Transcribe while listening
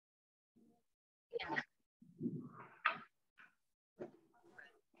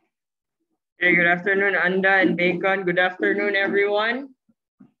Okay, good afternoon, Anda and Bacon. Good afternoon, everyone.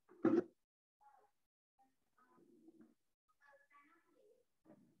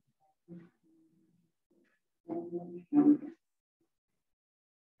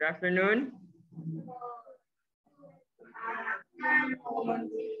 Good afternoon.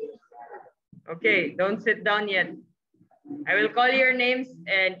 Okay, don't sit down yet. I will call your names,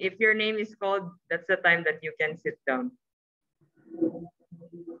 and if your name is called, that's the time that you can sit down.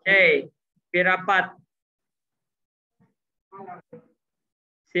 Okay, Pirapat.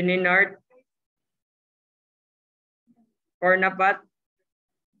 Sininart. Cornapat.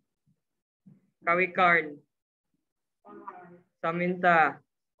 Kawikarn. Saminta.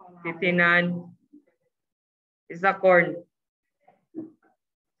 Titinan. Isakorn.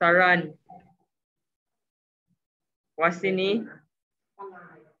 Saran. Wasini.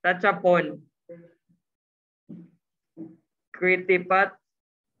 Tachapon. Kritipat.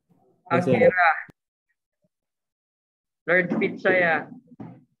 Akira. Lord Pichaya.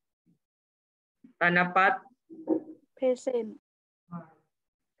 Tanapat. Present.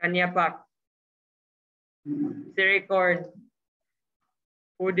 Kanyapak. Siricorn.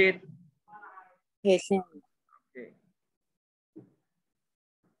 Pudit. Present. Okay.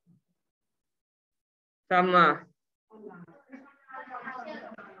 Sama.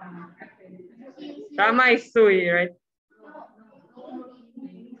 Sama is Sui, right?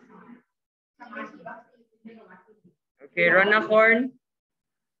 Okay, Ronacorn.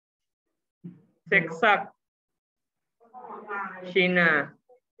 Seksak. Sheena.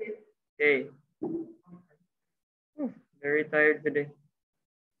 Okay. Very tired today.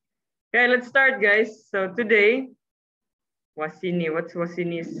 Okay, let's start, guys. So today, Wasini. What's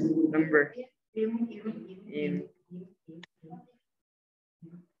Wasini's number? In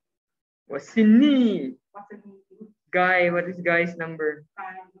Wasini. Guy, what is Guy's number?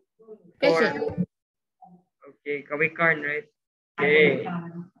 4. Okay, Kawikarn, right? Okay.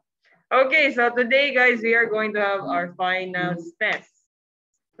 Okay, so today, guys, we are going to have our finals test.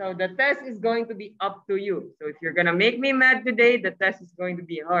 So the test is going to be up to you. So if you're going to make me mad today, the test is going to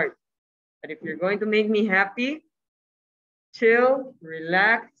be hard. But if you're going to make me happy, chill,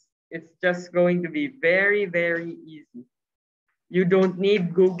 relax, it's just going to be very, very easy. You don't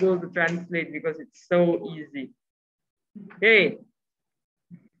need Google to translate because it's so easy. Okay.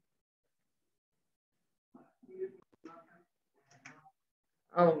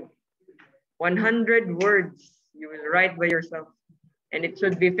 Oh, 100 words you will write by yourself. And it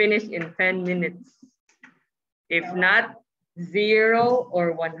should be finished in 10 minutes. If not, 0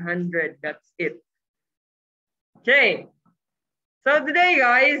 or 100, that's it. Okay. So today,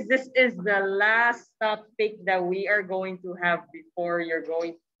 guys, this is the last topic that we are going to have before you're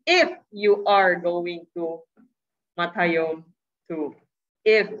going, if you are going to Matayom 2,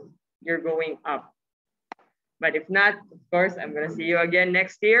 if you're going up. But if not, of course, I'm going to see you again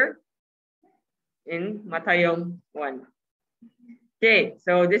next year in Matayom 1. Okay,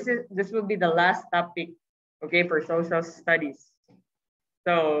 so this will be the last topic, okay, for social studies.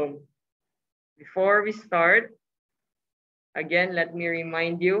 So before we start, again, let me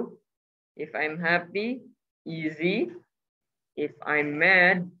remind you, if I'm happy, easy. If I'm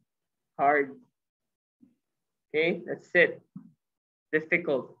mad, hard. Okay, that's it.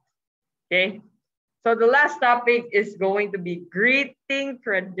 Difficult. Okay, so the last topic is going to be greeting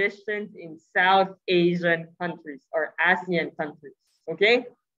traditions in South Asian countries or ASEAN countries. Okay,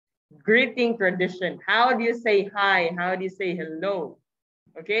 greeting tradition. How do you say hi? How do you say hello?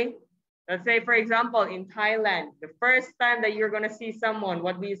 Okay, let's say, for example, in Thailand, the first time that you're going to see someone,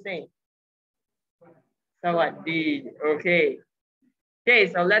 what do you say? Sawadee. Okay.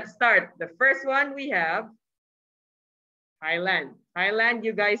 Okay, so let's start. The first one we have Thailand. Thailand,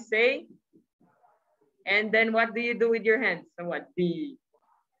 you guys say. And then what do you do with your hands? Sawadee.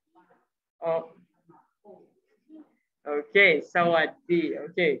 Oh. Okay, sawadee.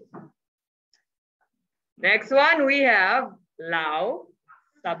 Okay. Next one we have Lao.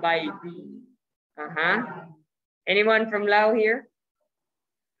 Sabaydi. Anyone from Lao here?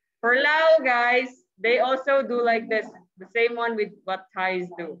 For Lao, guys, they also do like this. The same one with what Thais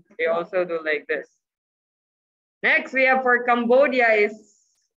do. They also do like this. Next, we have for Cambodia is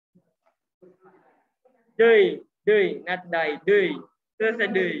Dui. Dui, not Dai. Dui. Just a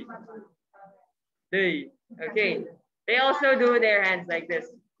Dui. Dui. Okay. They also do their hands like this.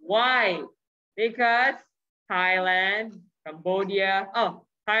 Why? Because Thailand, Cambodia,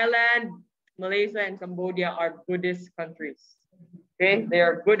 Thailand, Malaysia, and Cambodia are Buddhist countries. Okay, they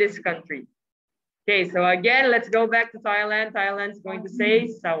are Buddhist country. Okay, so again, let's go back to Thailand. Thailand's going to say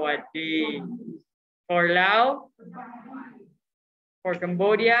Sawadee. For Laos, for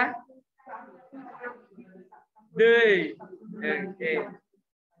Cambodia, Day. Okay.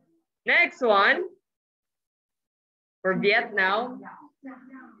 Next one, for Vietnam,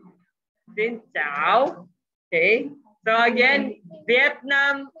 Xin Chào. Okay. So again,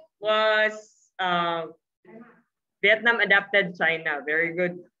 Vietnam was Vietnam adopted China. Very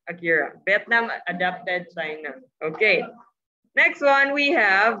good, Akira. Vietnam adopted China. Okay. Next one we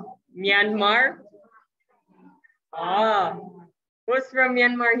have Myanmar. Ah, who's from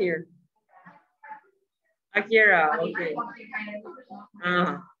Myanmar here? Akira. Okay.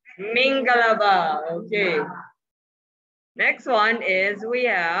 Mingalaba. Okay. Next one is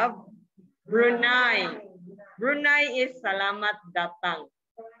we have Brunei. Brunei is Salamat Datang.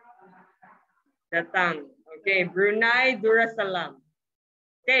 Datang. Okay, Brunei Darussalam.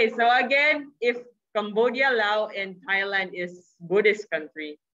 Okay, so again, if Cambodia, Laos, and Thailand is Buddhist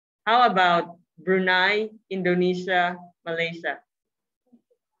country, how about Brunei, Indonesia, Malaysia?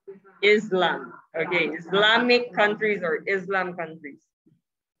 Islam. Okay, Islamic countries or Islam countries.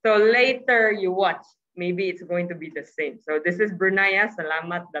 So later you watch, maybe it's going to be the same. So this is Brunei,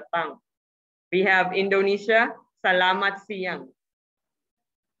 Salamat Datang. We have Indonesia, Salamat Siang.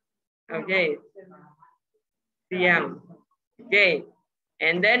 Okay, Siang. Okay,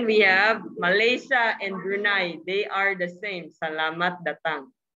 and then we have Malaysia and Brunei. They are the same, Salamat Datang.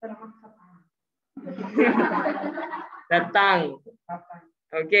 Datang.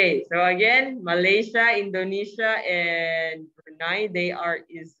 Okay, so again, Malaysia, Indonesia, and Brunei, they are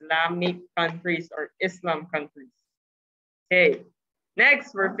Islamic countries or Islam countries. Okay,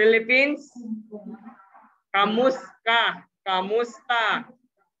 next for Philippines, Kamusta, Kamusta,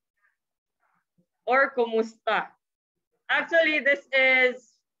 or Kumusta. Actually, this is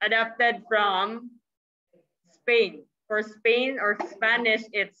adapted from Spain. For Spain or Spanish,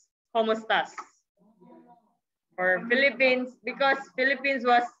 it's Comustas. For Philippines, because Philippines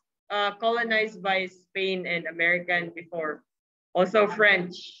was colonized by Spain and American before, also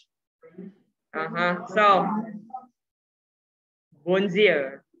French. So,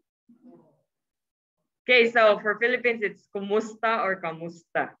 bonjour. Okay, so for Philippines, it's kumusta or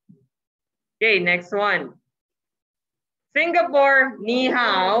kamusta. Okay, next one. Singapore, ni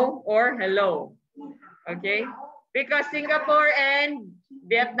hao or hello. Okay, because Singapore and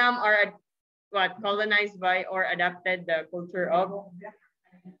Vietnam are what, colonized by or adopted the culture of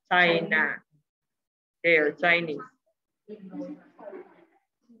China. Okay, or Chinese.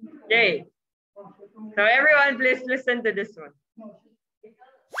 Okay, so everyone please listen to this one.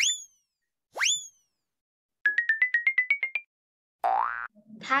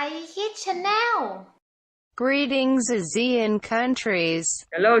 Thai Hit Channel Greetings ASEAN countries.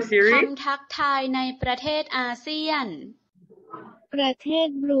 Hello Siri. คำทักทายในประเทศอาเซียน ประเทศ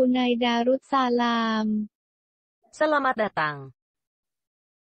บรูไนดารุสซาลาม Selamat datang.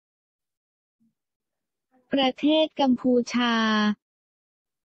 ประเทศกัมพูชา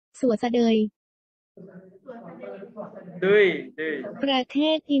สัวสะเดย ประเท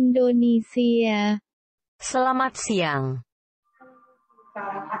ศอินโดนีเซีย Selamat siang.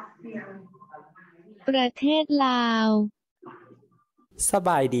 ประเทศลาว สบ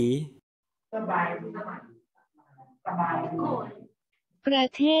ายดี ประ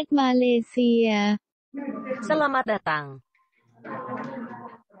เทศมาเลเซีย Selamat datang.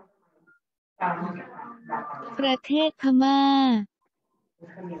 ประเทศพม่า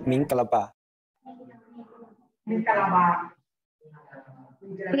มิงกะลาบา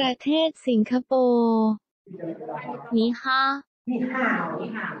ประเทศสิงคโปร์ นีฮา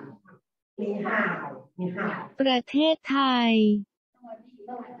ประเทศไทย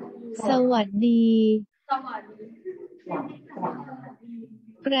สวัสดี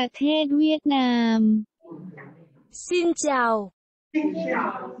ประเทศเวียดนาม Xin chào.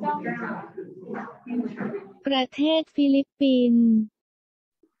 ประเทศฟิลิปปินส์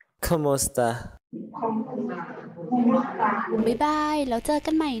Como está บ๊ายบายแล้วเจอ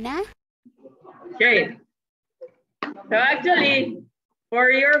กันใหม่นะ Okay, so actually for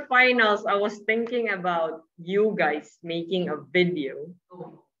your finals, I was thinking about you guys making a video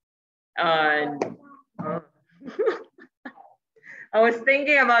and I was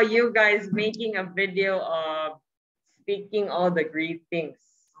thinking about you guys making a video of speaking all the greetings,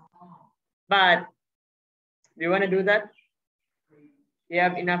 but do you want to do that? You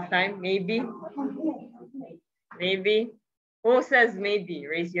have enough time? Maybe? Maybe? Who says maybe?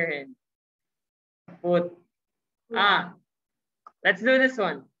 Raise your hand. Put. Let's do this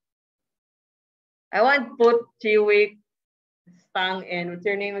one. I want Put, Chiwik, Stang, and what's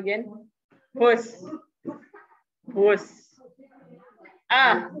your name again? Puss. Puss.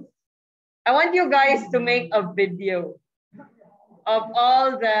 I want you guys to make a video of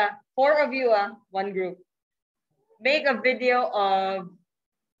all the 4 of you, one group. Make a video of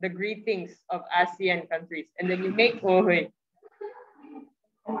the greetings of ASEAN countries, and then you make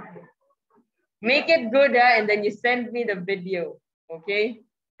Make it good, and then you send me the video. Okay,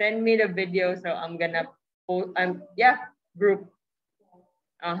 send me the video. So I'm gonna post. Group.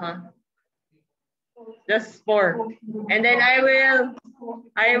 Just 4, and then I will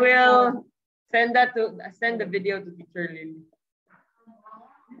send the video to Teacher Lily.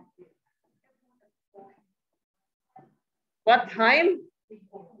 What time?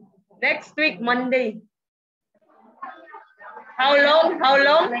 Next week, Monday. How long? How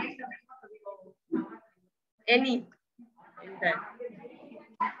long? Any.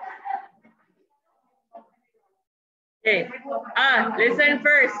 Okay. Listen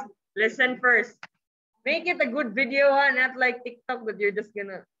first. Listen first. Make it a good video, not like TikTok that you're just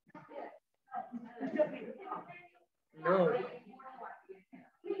gonna. No.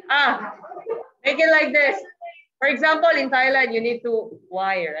 Make it like this. For example, in Thailand, you need to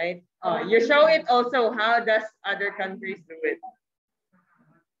wire, right? You show it also. How does other countries do it?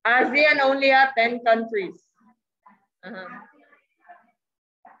 ASEAN only have 10 countries.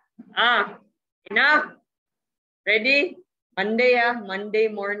 Enough. Ready? Monday, Monday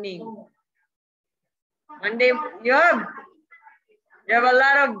morning. Monday, you have a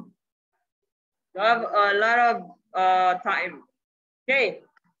lot of time. Okay.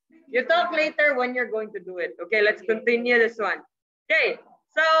 You talk later when you're going to do it. Okay, let's continue this one. Okay,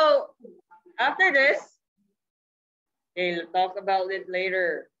 so after this, we'll talk about it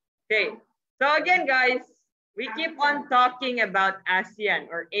later. Okay, so again, guys, we keep on talking about ASEAN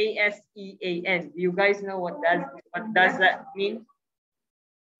or ASEAN. Do you guys know what does that mean?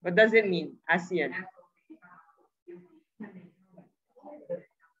 What does it mean, ASEAN?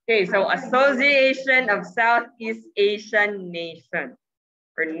 Okay, so Association of Southeast Asian Nations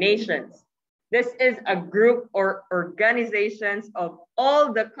or nations. This is a group or organizations of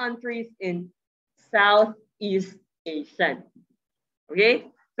all the countries in Southeast Asia.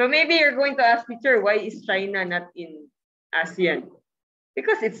 Okay, so maybe you're going to ask, teacher, why is China not in ASEAN?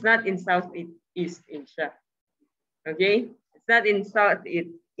 Because it's not in Southeast Asia. Okay, it's not in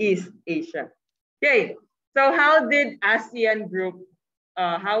Southeast Asia. Okay, so how did ASEAN group,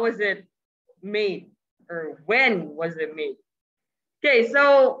 how was it made, or when was it made? Okay,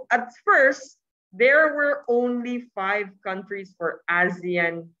 so at first, there were only 5 countries for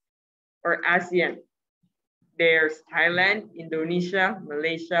ASEAN or ASEAN. There's Thailand, Indonesia,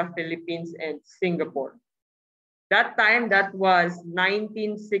 Malaysia, Philippines, and Singapore. That time, that was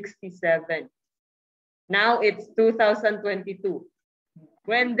 1967. Now it's 2022.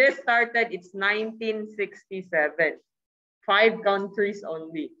 When this started, it's 1967. 5 countries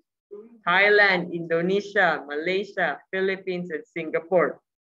only. Thailand, Indonesia, Malaysia, Philippines, and Singapore.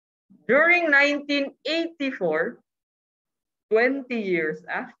 During 1984, 20 years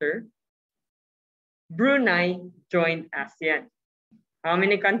after, Brunei joined ASEAN. How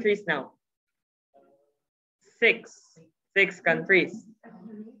many countries now? 6. 6 countries.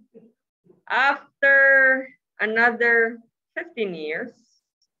 After another 15 years,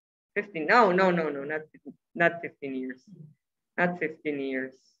 not 15 years. Not 15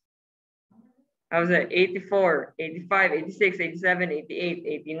 years. I was at 84, 85, 86, 87, 88,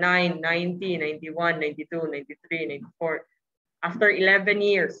 89, 90, 91, 92, 93, 94. After 11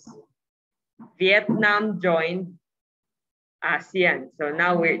 years, Vietnam joined ASEAN. So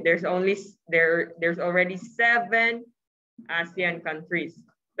now there's already 7 ASEAN countries.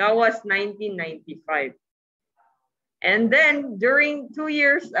 That was 1995. And then during 2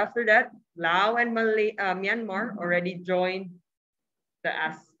 years after that, Laos and Myanmar already joined the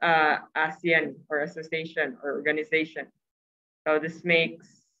ASEAN or association or organization. So this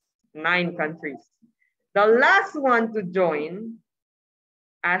makes 9 countries. The last one to join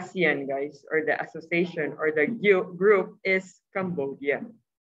ASEAN, guys, or the association or the group is Cambodia.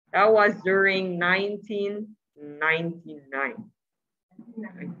 That was during 1999.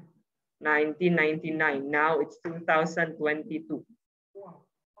 1999. Now it's 2022.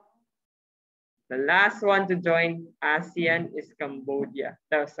 The last one to join ASEAN is Cambodia.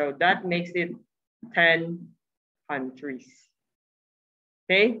 So that makes it 10 countries.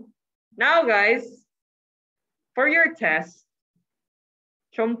 Okay. Now, guys, for your test,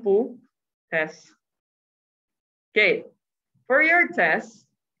 Chompu test. Okay. For your test,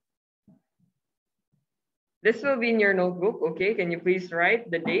 this will be in your notebook. Okay. Can you please write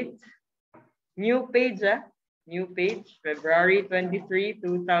the date? New page, new page, February 23,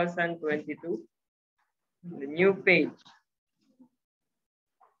 2022. The new page.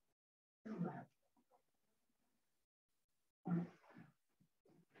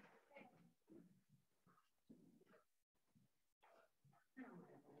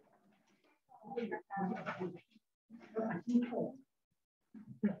 Okay,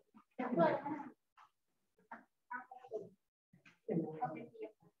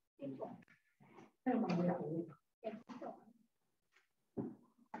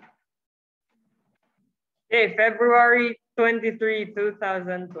 February 23,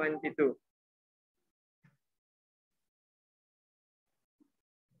 2022.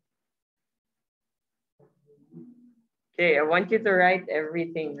 Okay, I want you to write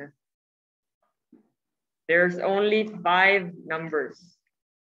everything. There's only 5 numbers.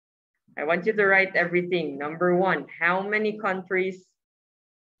 I want you to write everything. Number 1, how many countries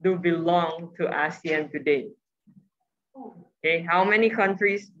do belong to ASEAN today? Okay, how many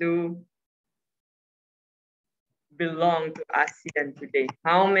countries do belong to ASEAN today?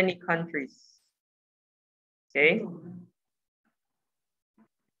 How many countries? Okay.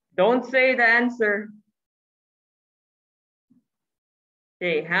 Don't say the answer.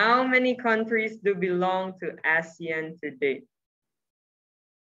 Okay, how many countries do belong to ASEAN today?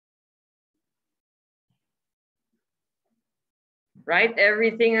 Write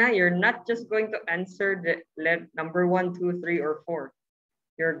everything. You're not just going to answer the number 1, 2, 3, or 4.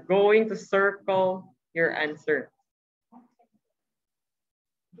 You're going to circle your answer.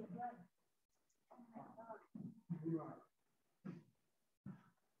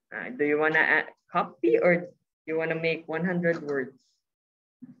 Do you want to copy or you want to make 100 words?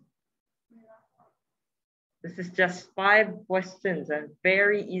 This is just 5 questions,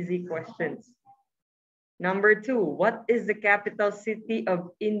 very easy questions. Number 2, what is the capital city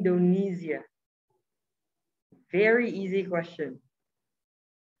of Indonesia? Very easy question.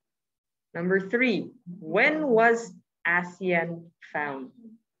 Number 3, when was ASEAN found?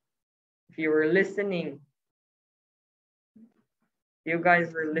 If you were listening, you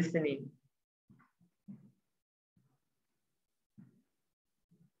guys were listening.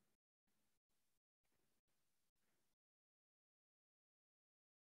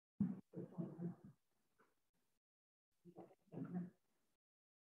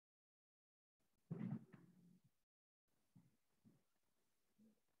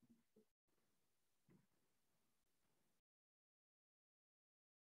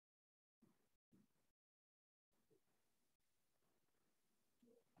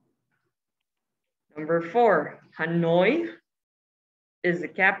 Number 4, Hanoi is the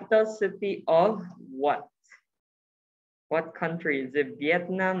capital city of what? What country? Is it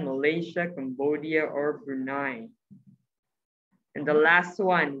Vietnam, Malaysia, Cambodia, or Brunei? And the last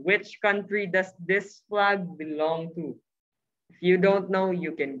one, which country does this flag belong to? If you don't know,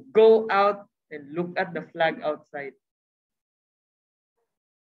 you can go out and look at the flag outside.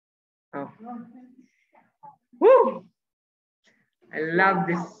 Oh. Woo! I love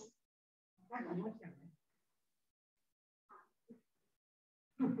this.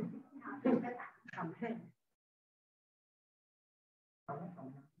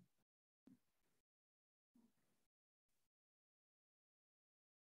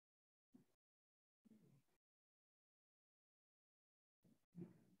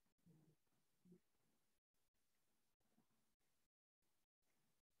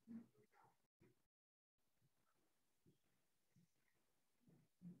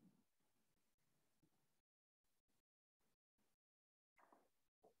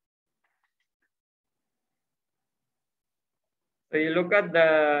 So you look at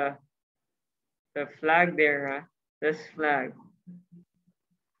the flag there, huh? This flag.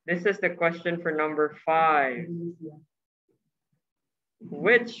 This is the question for number 5.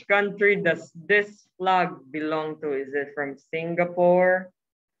 Which country does this flag belong to? Is it from Singapore,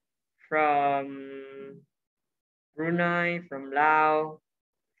 from Brunei, from Laos,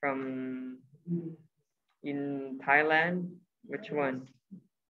 from in Thailand? Which one?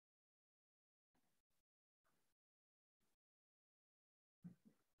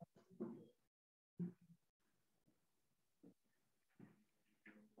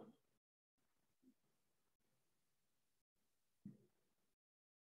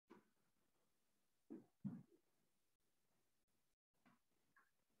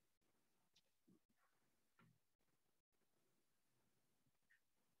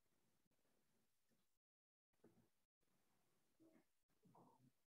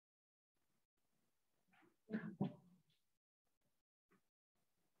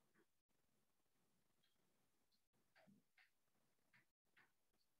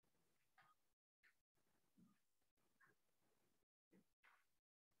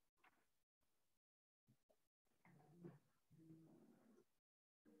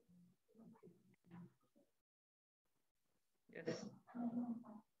 Yes.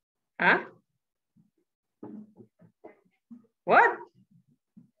 Huh? What?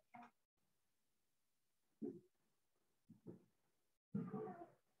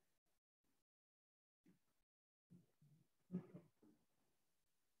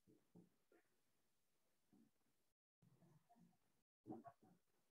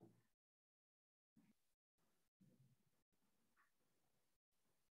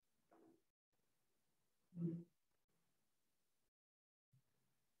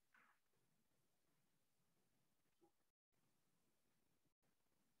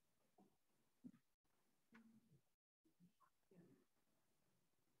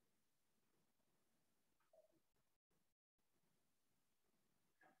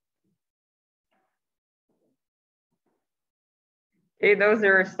 Okay, those who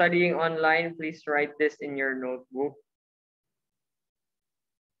are studying online, please write this in your notebook.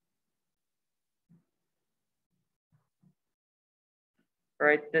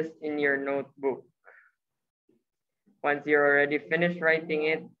 Write this in your notebook. Once you're already finished writing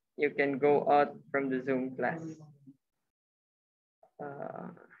it, you can go out from the Zoom class.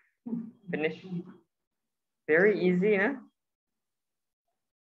 Finish. Very easy, huh?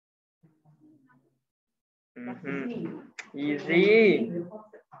 Easy.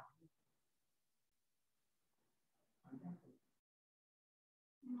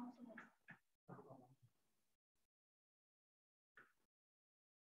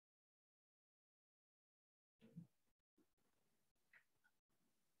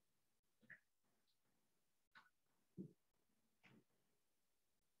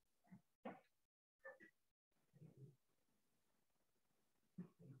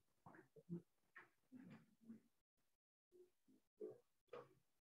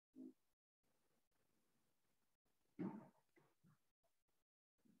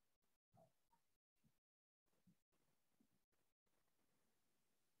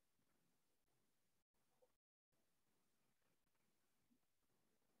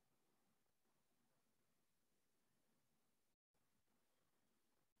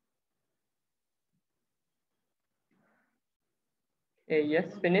 Okay,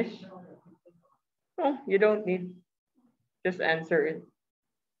 yes, finish. Oh, you don't need. Just answer it.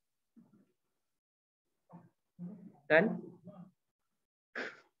 Done?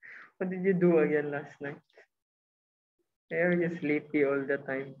 What did you do again last night? You're just sleepy all the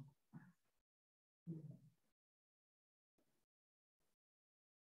time.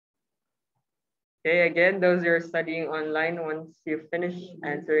 Okay, again, those who are studying online, once you finish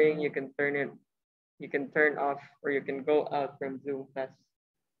answering, you can turn off or you can go out from Zoom class.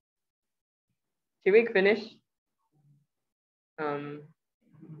 Chivik, finish?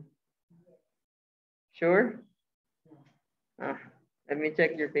 Sure? Let me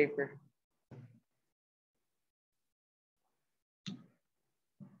check your paper.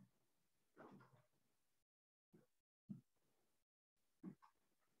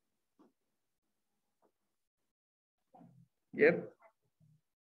 Yep.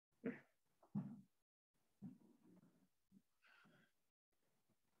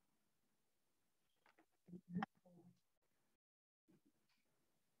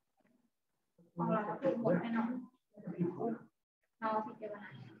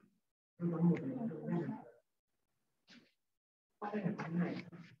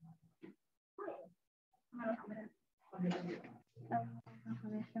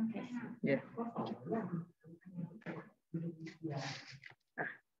 Yeah.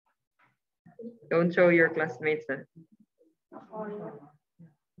 Don't show your classmates. Huh?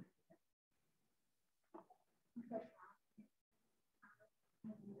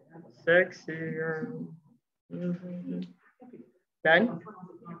 Sexy girl. Done?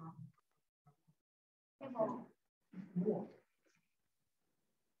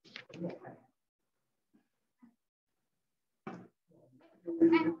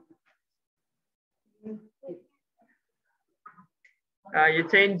 You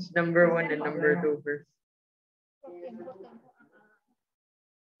change number 1 and number 2 first.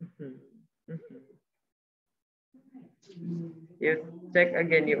 You check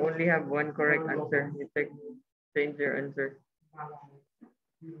again, you only have one correct answer. You change your answer.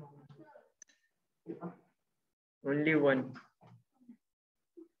 Only one.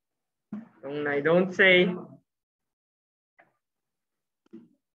 Don't say.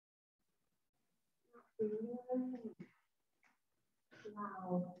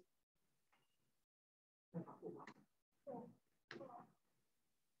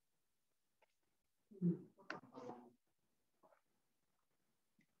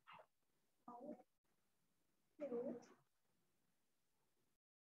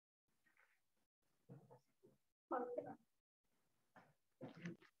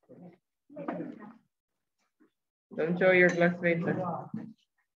 Don't show your classmates. Huh?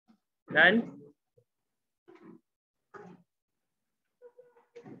 Done?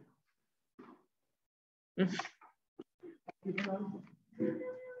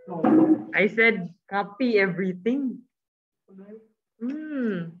 I said copy everything.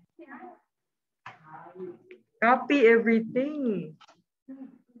 Copy everything.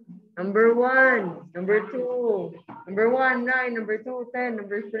 Number 1, number 2, number 1, 9, number 2, 10,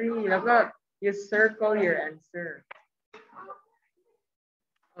 number 3. Look up. You circle your answer.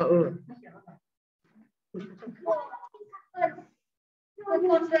 Oh.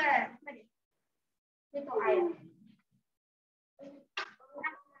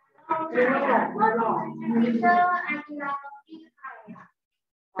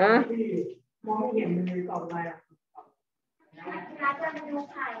 Huh?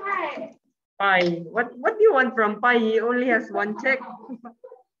 Pi. What do you want from Pi? He only has one check.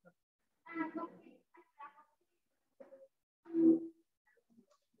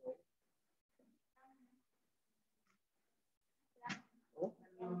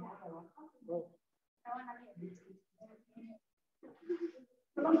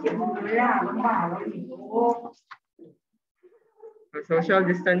 Social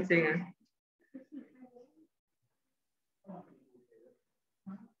distancing.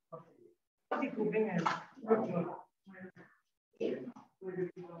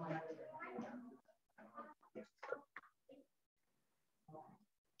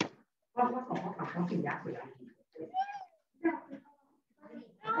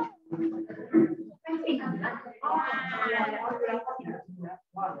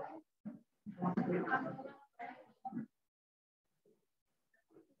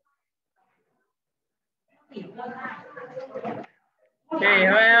 Okay,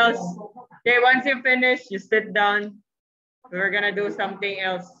 who else? Okay, once you finish, you sit down. We're gonna do something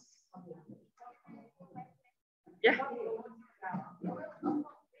else. Yeah.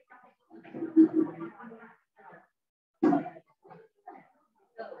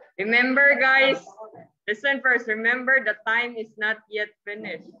 Remember, guys, listen first. Remember, the time is not yet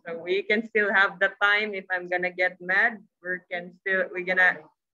finished. So we can still have the time. If I'm gonna get mad, we're gonna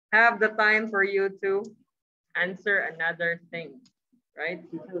have the time for you to answer another thing, right?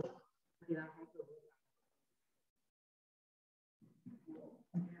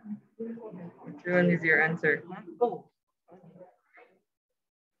 Which one is your answer?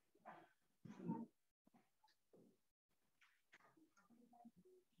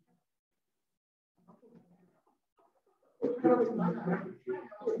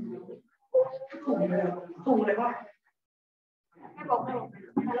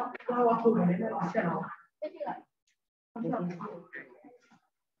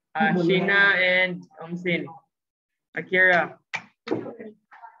 Sheena and Omsin. Akira.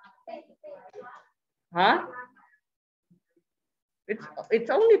 Huh? It's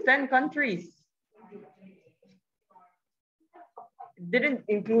only 10 countries. It didn't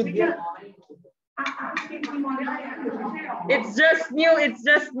include yet. It's just new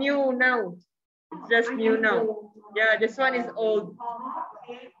now. It's just new now. Yeah, this one is old.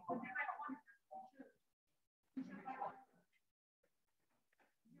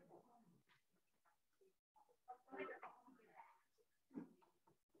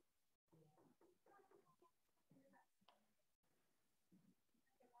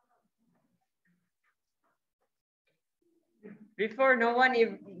 Before, no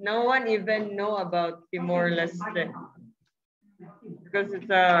one even know about Timor-Leste because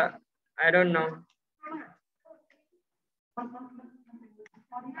it's I don't know.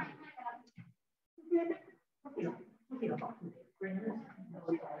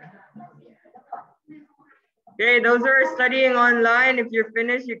 Okay, those who are studying online, if you're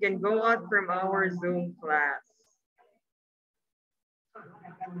finished, you can go out from our Zoom class.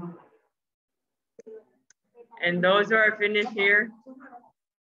 And those who are finished here,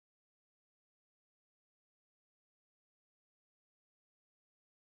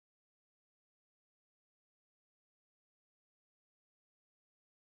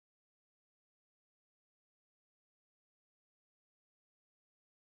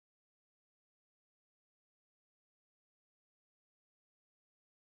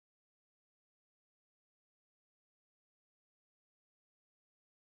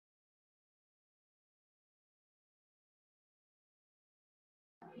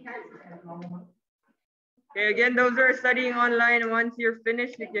 okay, again, those who are studying online, once you're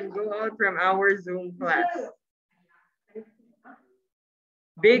finished, you can go out from our Zoom class.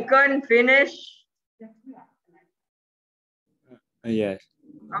 Bacon, finish? Yes.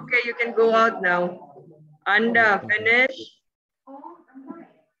 Okay, you can go out now. Anda, finish?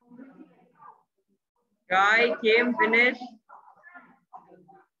 Guy, Kim, finish?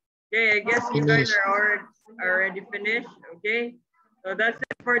 Okay, I guess you guys are already finished, okay? So that's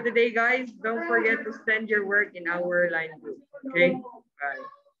it for today, guys. Don't forget to send your work in our line group, okay? Bye.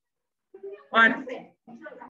 What?